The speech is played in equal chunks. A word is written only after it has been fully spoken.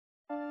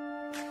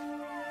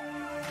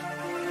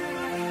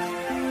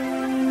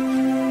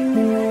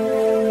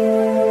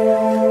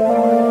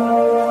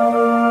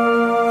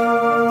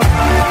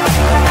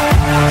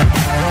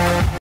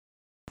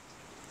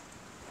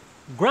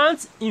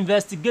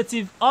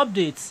investigative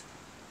updates.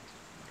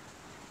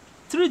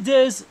 3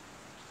 days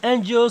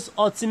NGO's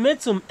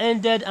ultimatum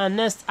ended and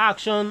next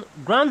action.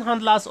 Grand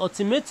handler's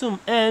ultimatum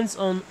ends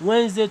on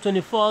Wednesday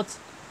 24th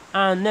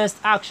and next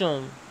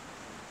action.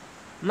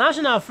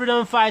 National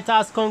Freedom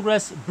Fighters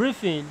Congress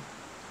briefing.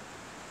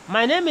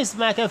 My name is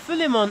Michael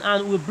Philemon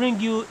and we bring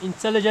you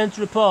intelligent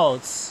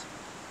reports.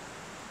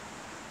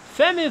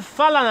 Femi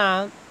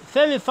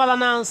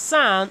Falana's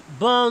son,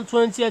 born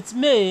 20th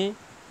May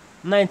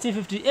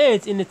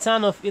 1958 in the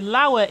town of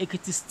Ilawe,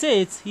 Ekiti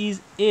State. He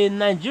is a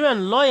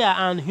Nigerian lawyer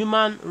and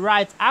human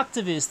rights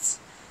activist.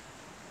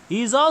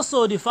 He is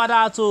also the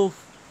father to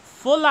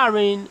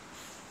Folarin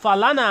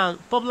Falana,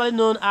 popularly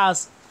known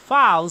as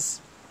Falz.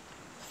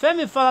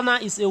 Femi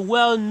Falana is a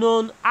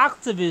well-known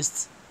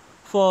activist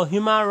for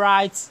human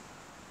rights,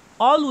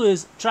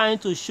 always trying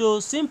to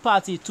show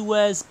sympathy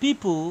towards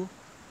people.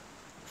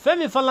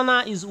 Femi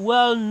Falana is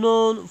well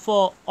known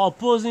for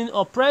opposing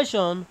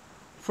oppression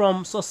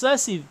from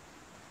successive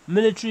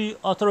military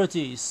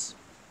authorities.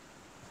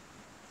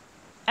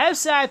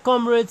 FCI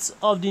comrades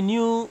of the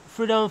new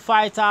freedom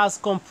fighters,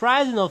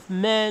 comprising of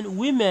men,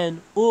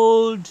 women,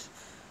 old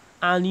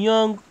and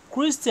young,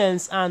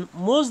 Christians and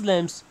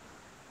Muslims,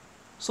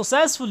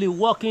 successfully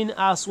working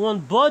as one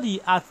body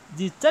at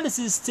the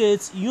 36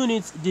 State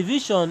Unit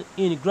Division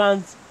in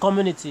Grand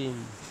Community.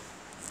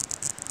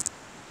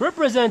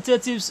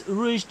 Representatives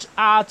reached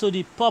out to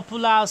the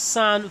popular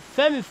son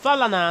Femi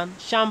Falana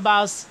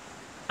chambers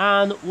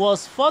and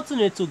was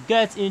fortunate to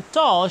get in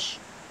touch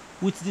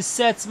with the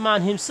set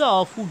man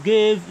himself, who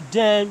gave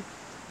them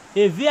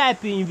a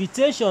VIP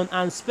invitation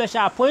and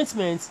special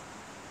appointment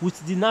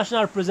with the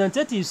national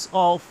representatives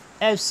of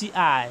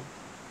FCI.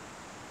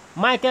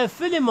 Michael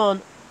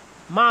Philemon,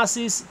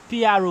 Marcy's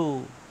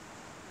PRO,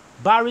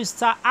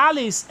 Barrister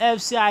Alice,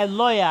 FCI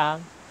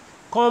lawyer,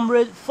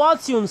 Comrade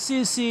Fortune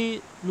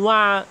CC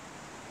Noir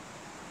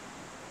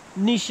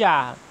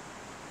Nisha,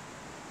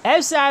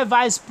 FCI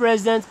Vice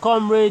President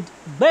Comrade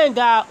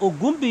Benga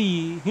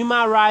Ogumbiyi,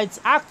 human rights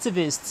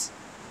activist,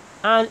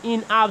 and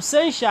in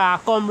absentia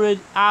Comrade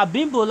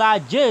Abimbola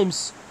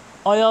James,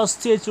 Oyo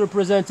State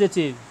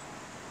Representative.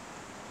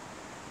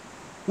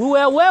 We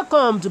were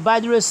welcomed by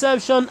the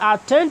reception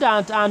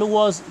attendant and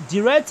was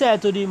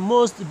directed to the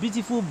most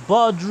beautiful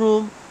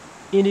boardroom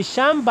in the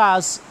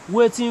chambers,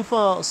 waiting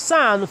for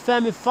son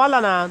Femi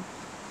Falana.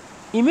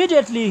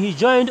 Immediately he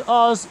joined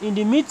us in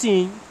the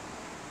meeting.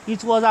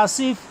 It was as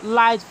if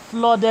light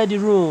flooded the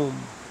room.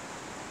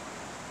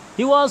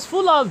 He was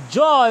full of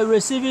joy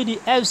receiving the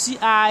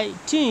FCI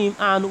team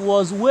and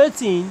was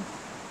waiting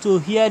to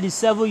hear the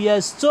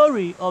 7-year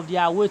story of the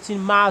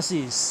awaiting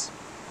masses.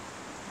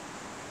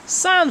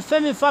 Son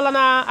Femi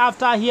Falana,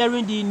 after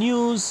hearing the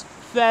news,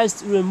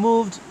 first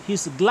removed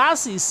his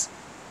glasses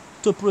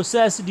to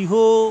process the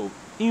whole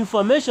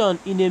information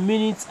in a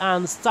minute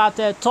and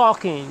started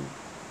talking.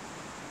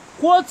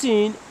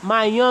 Quoting,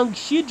 "My young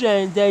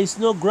children, there is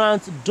no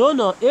grant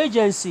donor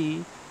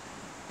agency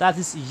that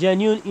is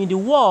genuine in the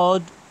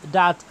world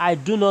that I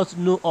do not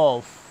know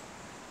of.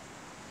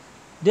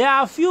 There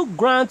are few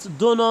grant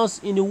donors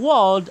in the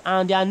world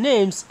and their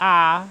names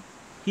are,"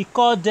 he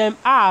called them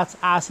out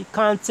as he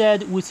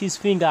counted with his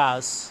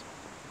fingers.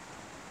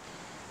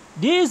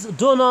 "These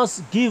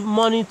donors give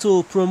money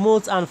to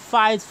promote and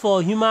fight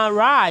for human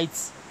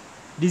rights,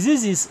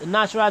 diseases,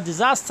 natural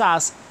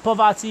disasters,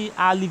 poverty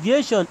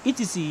alleviation,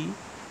 etc.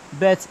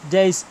 But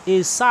there is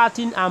a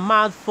certain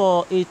amount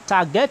for a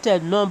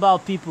targeted number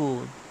of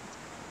people.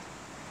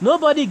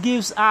 Nobody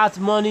gives out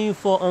money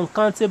for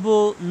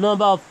uncountable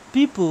number of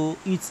people.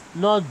 It's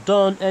not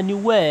done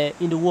anywhere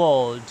in the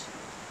world.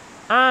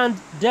 And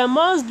there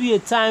must be a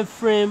time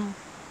frame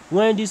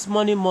when this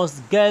money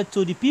must get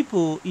to the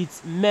people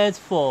it's meant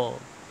for.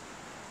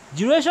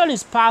 Duration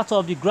is part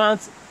of the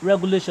grant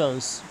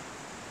regulations.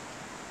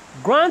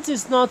 Grant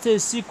is not a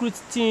secret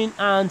thing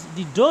and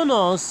the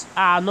donors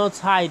are not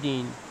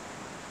hiding.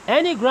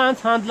 Any grant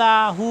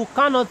handler who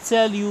cannot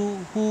tell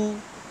you who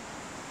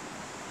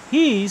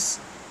his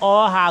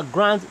or her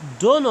grant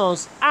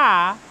donors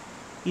are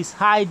is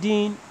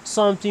hiding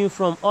something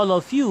from all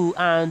of you,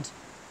 and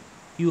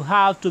you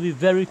have to be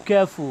very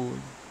careful.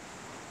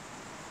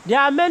 There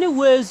are many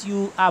ways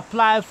you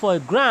apply for a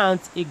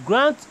grant. A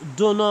grant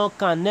donor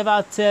can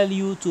never tell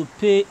you to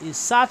pay a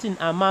certain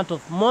amount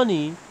of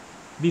money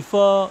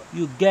before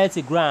you get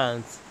a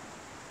grant.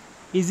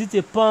 Is it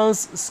a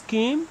Ponzi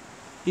scheme?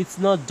 It's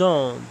not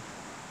done.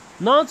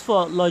 Not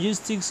for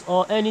logistics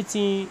or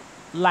anything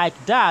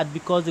like that,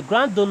 because the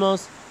grant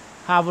donors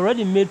have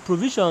already made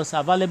provisions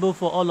available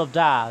for all of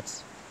that.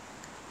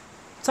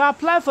 To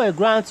apply for a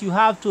grant, you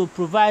have to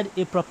provide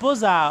a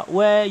proposal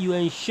where you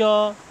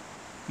ensure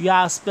you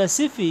are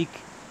specific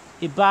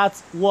about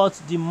what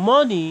the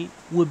money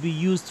will be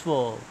used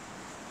for.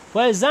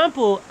 For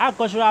example,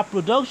 agricultural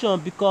production,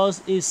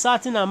 because a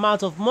certain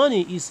amount of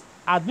money is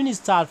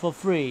administered for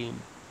free.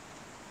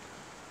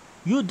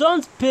 You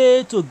don't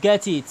pay to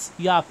get it,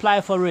 you apply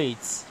for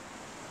it.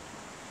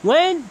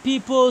 When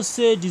people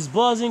say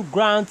disbursing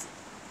grants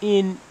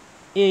in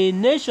a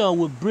nation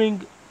will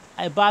bring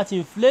about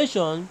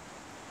inflation,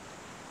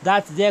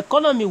 that the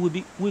economy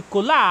will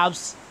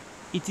collapse,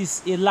 it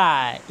is a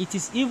lie. It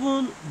is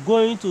even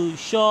going to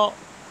shore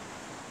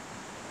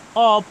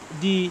up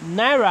the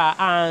naira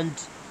and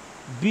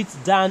beat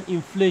down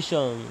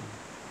inflation.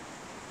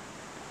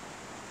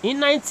 In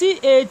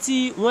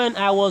 1980, when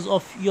I was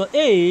of your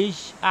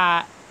age,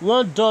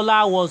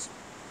 $1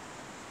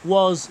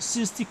 was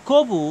 60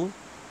 kobo.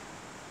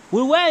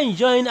 We were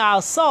enjoying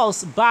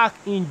ourselves back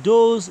in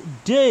those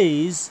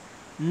days.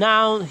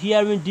 Now,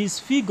 hearing these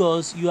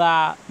figures you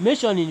are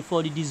mentioning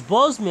for the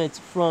disbursement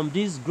from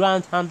these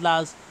grant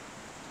handlers,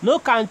 no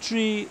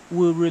country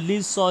will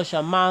release such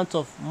amount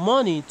of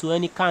money to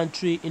any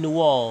country in the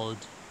world.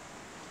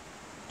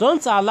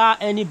 Don't allow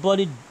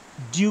anybody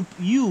dupe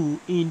you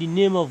in the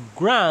name of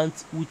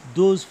grants with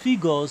those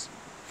figures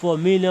for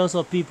millions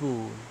of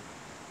people.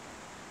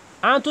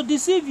 And to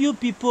deceive you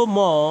people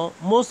more,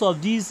 most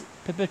of these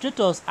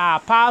perpetrators are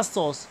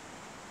pastors.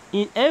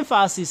 In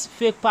emphasis,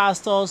 fake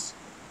pastors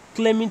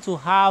claiming to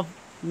have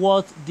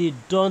what they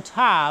don't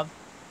have.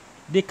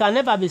 They can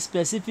never be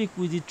specific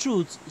with the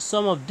truth.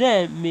 Some of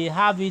them may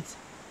have it,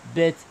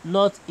 but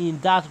not in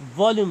that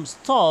volume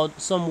stored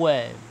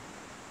somewhere.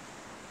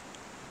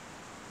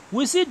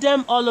 We see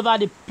them all over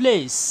the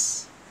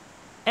place.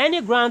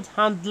 Any grant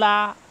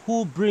handler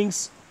who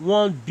brings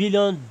 $1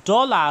 billion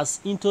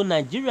into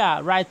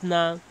Nigeria right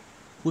now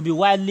will be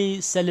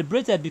widely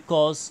celebrated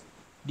because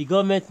the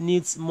government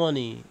needs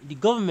money. The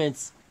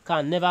government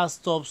can never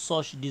stop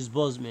such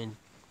disbursement.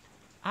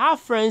 I have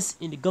friends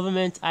in the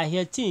government. I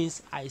hear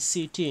things, I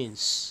see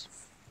things.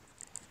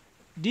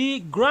 The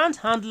grant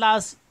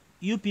handlers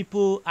you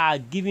people are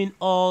giving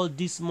all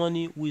this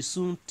money will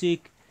soon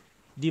take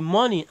the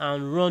money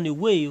and run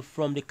away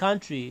from the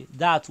country.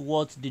 That's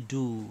what they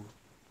do.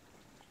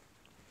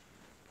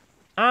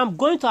 I'm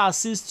going to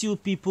assist you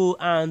people,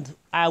 and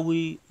I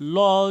will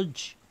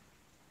lodge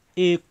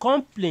a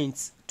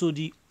complaint to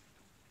the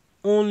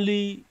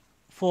only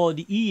for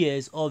the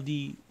ears of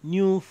the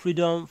new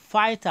freedom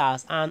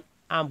fighters, and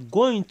I'm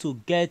going to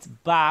get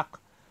back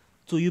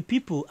to you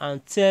people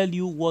and tell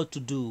you what to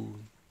do.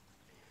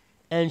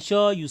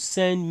 Ensure you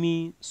send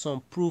me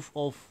some proof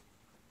of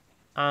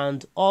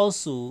and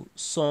also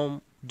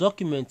some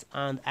document,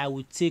 and I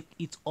will take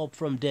it up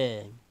from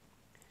there.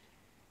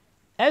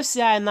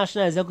 FCI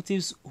national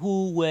executives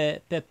who were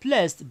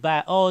perplexed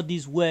by all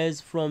these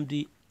words from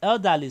the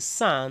elderly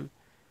son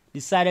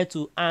decided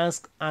to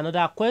ask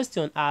another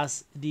question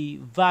as the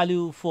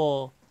value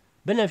for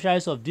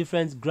beneficiaries of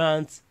different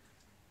grants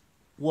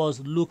was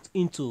looked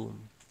into.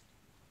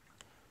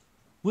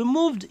 We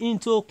moved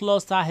into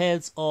cluster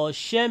heads or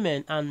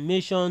chairmen and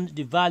mentioned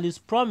the values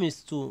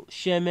promised to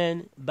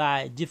chairmen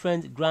by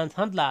different grant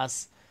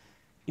handlers.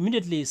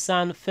 Immediately,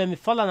 son Femi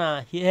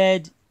Falana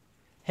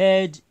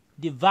heard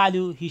the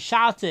value. He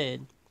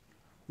shouted,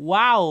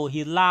 "Wow!"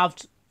 He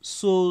laughed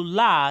so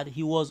loud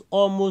he was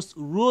almost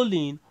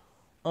rolling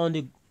on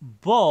the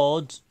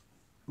board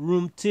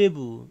room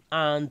table,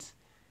 and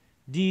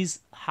this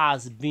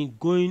has been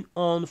going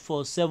on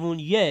for 7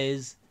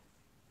 years?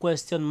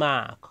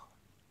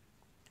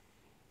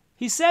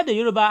 He said the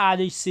Yoruba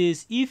adage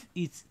says, if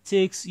it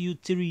takes you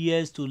 3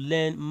 years to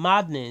learn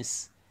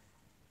madness,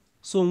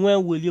 so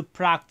when will you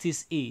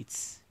practice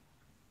it?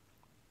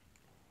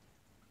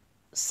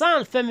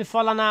 Son Femi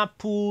Falana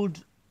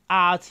pulled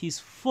out his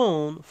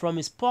phone from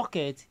his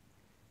pocket,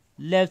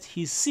 left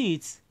his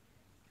seat,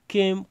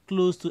 came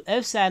close to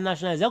FCI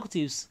national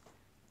executives,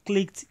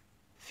 clicked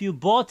few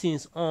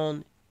buttons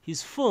on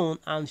his phone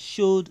and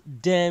showed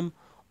them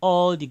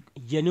all the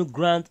genuine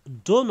grant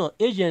donor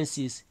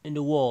agencies in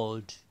the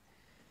world.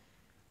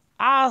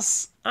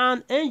 As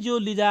an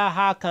NGO leader,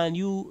 how can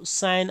you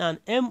sign an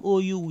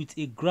MOU with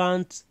a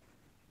grant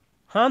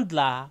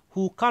handler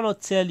who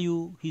cannot tell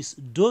you his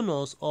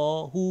donors,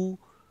 or who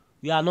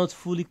you are not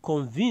fully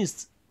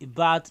convinced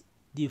about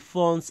the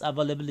funds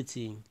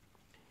availability,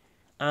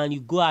 and you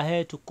go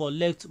ahead to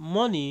collect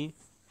money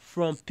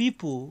from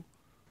people?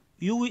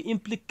 You will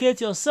implicate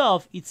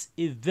yourself. It's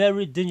a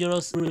very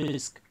dangerous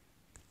risk.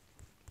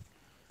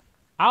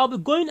 I'll be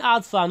going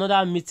out for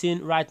another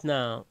meeting right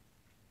now.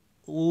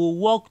 We will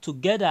work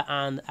together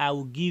and I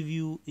will give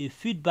you a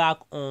feedback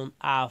on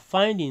our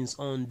findings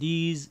on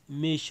these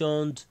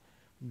mentioned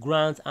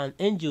grants and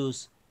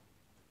NGOs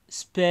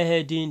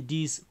spearheading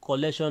this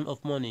collection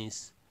of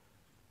monies.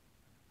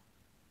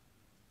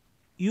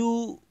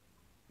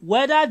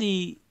 Whether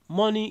the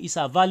money is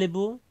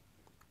available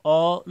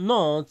or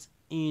not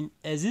in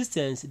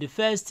existence, the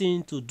first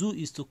thing to do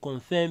is to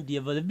confirm the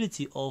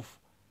availability of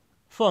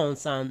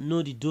funds and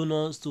know the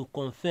donors to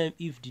confirm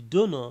if the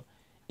donor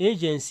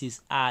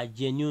agencies are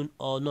genuine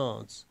or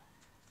not.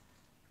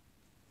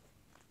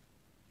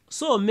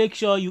 So make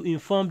sure you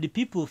inform the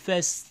people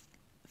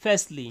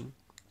firstly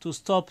to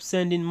stop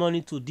sending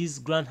money to these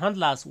grant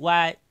handlers,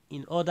 while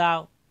in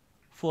order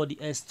for the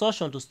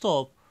extortion to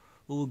stop,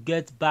 we will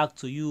get back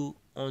to you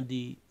on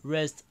the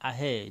rest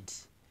ahead.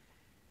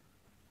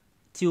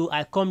 Till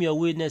I come your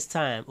way next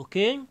time,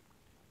 okay?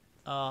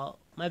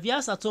 My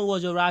viewers at home,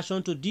 what's your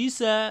reaction to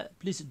this?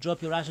 Please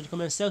drop your reaction in the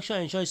comment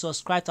section. Ensure you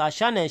subscribe to our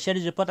channel and share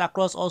this report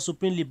across all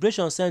Supreme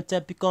Liberation Center,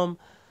 become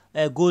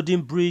a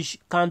Golden Bridge,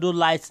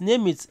 Candlelight,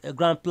 name it, a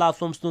grand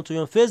platform known to you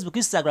on Facebook,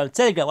 Instagram,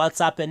 Telegram,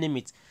 WhatsApp, and name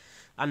it.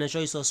 And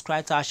ensure you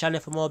subscribe to our channel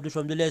for more updates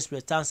from the Let's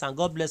Pray. Thanks and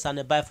God bless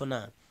and bye for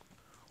now.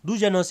 Do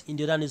join us in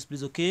the other news,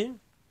 please, okay?